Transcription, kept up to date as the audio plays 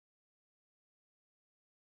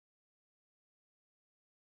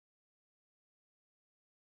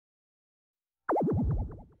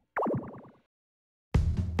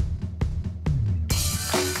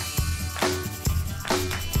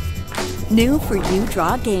New for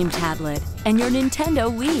UDraw game tablet and your Nintendo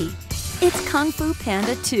Wii. It's Kung Fu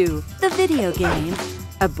Panda 2, the video game.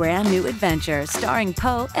 A brand new adventure starring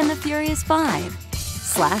Po and the Furious Five.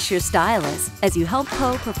 Slash your stylus as you help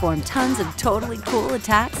Po perform tons of totally cool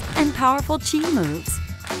attacks and powerful chi moves.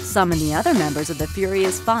 Summon the other members of the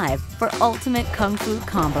Furious Five for ultimate Kung Fu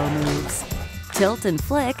combo moves. Tilt and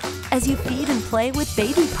flick as you feed and play with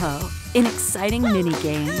Baby Po in exciting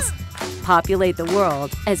mini-games. Populate the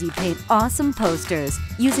world as you paint awesome posters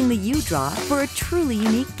using the UDraw for a truly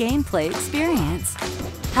unique gameplay experience.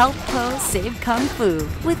 Help Po save Kung Fu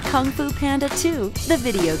with Kung Fu Panda 2, the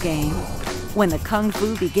video game. When the Kung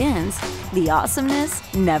Fu begins, the awesomeness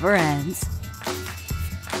never ends.